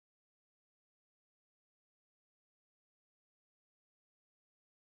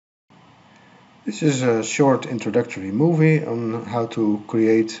This is a short introductory movie on how to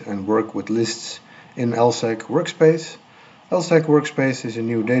create and work with lists in LSEG Workspace. LSEG Workspace is a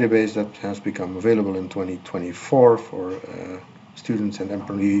new database that has become available in 2024 for students and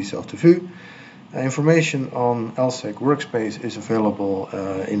employees of the VU. Information on LSEG Workspace is available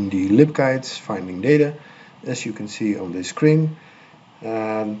in the LibGuides Finding Data, as you can see on this screen.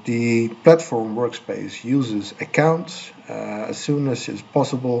 The platform Workspace uses accounts. As soon as is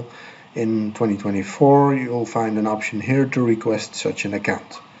possible in 2024, you'll find an option here to request such an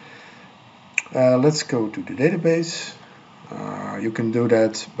account. Let's go to the database. You can do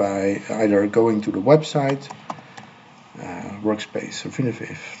that by either going to the website,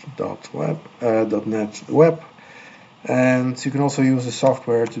 workspace.net web, and you can also use the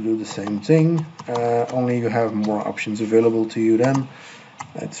software to do the same thing, only you have more options available to you then.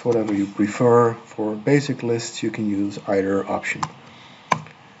 It's whatever you prefer. For basic lists, you can use either option.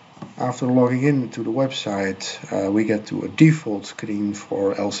 After logging in to the website, we get to a default screen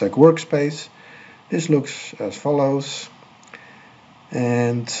for LSEG Workspace. This looks as follows.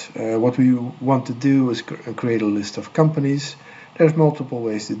 And what we want to do is create a list of companies. There's multiple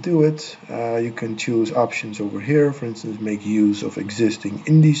ways to do it. You can choose options over here, for instance, make use of existing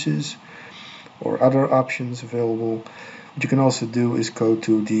indices or other options available. What you can also do is go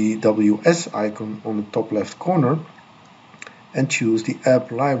to the WS icon on the top left corner and choose the app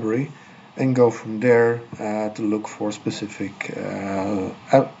library and go from there to look for specific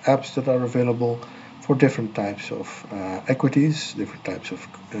apps that are available for different types of equities, different types of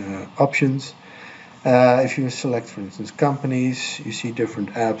options. If you select, for instance, companies, you see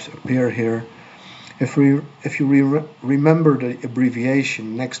different apps appear here. If you remember the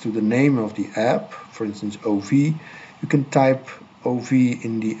abbreviation next to the name of the app, for instance OV, you can type OV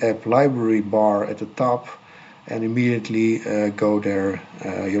in the app library bar at the top and immediately go there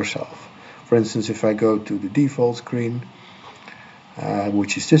yourself. For instance, if I go to the default screen,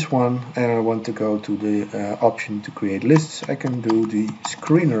 which is this one, and I want to go to the option to create lists, I can do the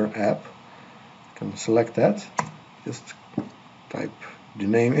screener app. I can select that, just type the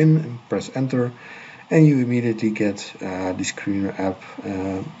name in and press enter, and you immediately get the screener app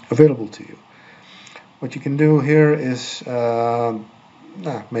available to you. What you can do here is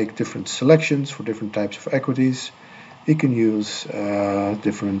make different selections for different types of equities. You can use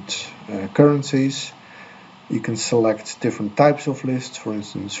different currencies. You can select different types of lists, for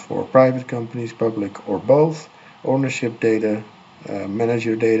instance, for private companies, public, or both, ownership data,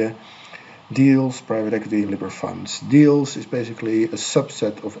 manager data, deals, private equity, liber funds. Deals is basically a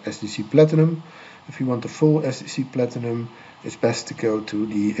subset of SDC Platinum. If you want the full SDC Platinum, it's best to go to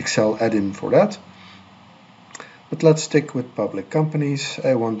the Excel add-in for that. But let's stick with public companies.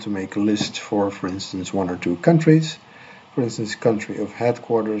 I want to make a list for instance, 1 or 2 countries. For instance, country of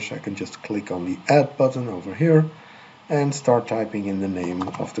headquarters, I can just click on the add button over here and start typing in the name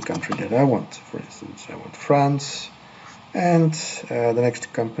of the country that I want. For instance, I want France, and the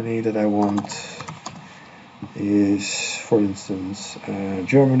next company that I want is, for instance,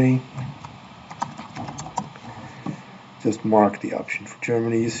 Germany. Just mark the option for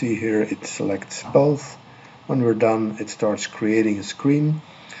Germany. You see here it selects both. When we're done, it starts creating a screen.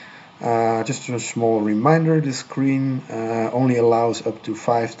 Just a small reminder, this screen only allows up to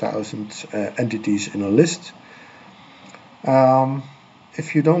 5,000 entities in a list.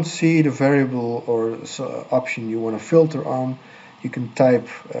 If you don't see the variable or option you want to filter on, you can type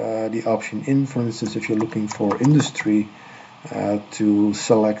the option in. For instance, if you're looking for industry, to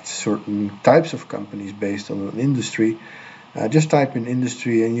select certain types of companies based on an industry, just type in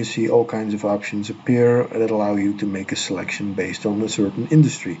industry and you see all kinds of options appear that allow you to make a selection based on a certain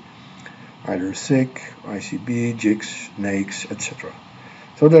industry. Either SIG, ICB, JICS, NAICS, etc.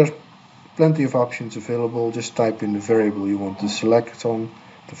 So there's plenty of options available. Just type in the variable you want to select on,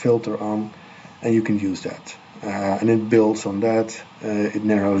 to filter on, and you can use that. And it builds on that, it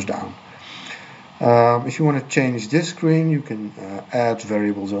narrows down. If you want to change this screen, you can add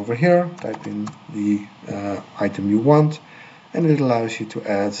variables over here, type in the item you want, and it allows you to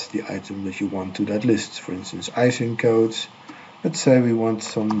add the item that you want to that list. For instance, ISIN codes. Let's say we want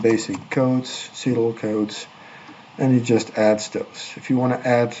some basic codes, serial codes, and it just adds those. If you want to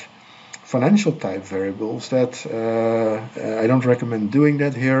add financial type variables, that I don't recommend doing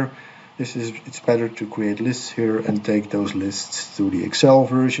that here. It's better to create lists here and take those lists to the Excel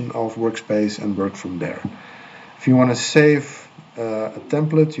version of Workspace and work from there. If you want to save a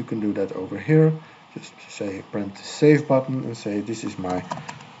template, you can do that over here. Just say press the save button and say this is my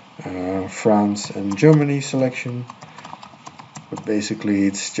France and Germany selection. But basically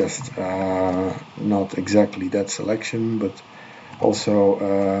it's just not exactly that selection, but also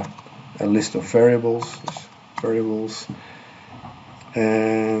a list of variables,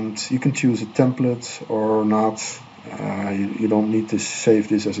 and you can choose a template or not. You don't need to save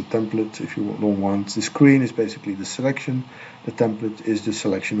this as a template if you don't want. The screen is basically the selection, the template is the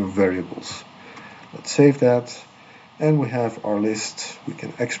selection of variables. Let's save that, and we have our list. We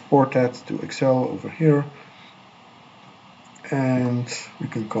can export that to Excel over here, and we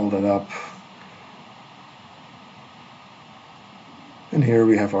can call that up. And here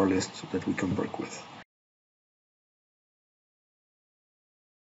we have our list that we can work with.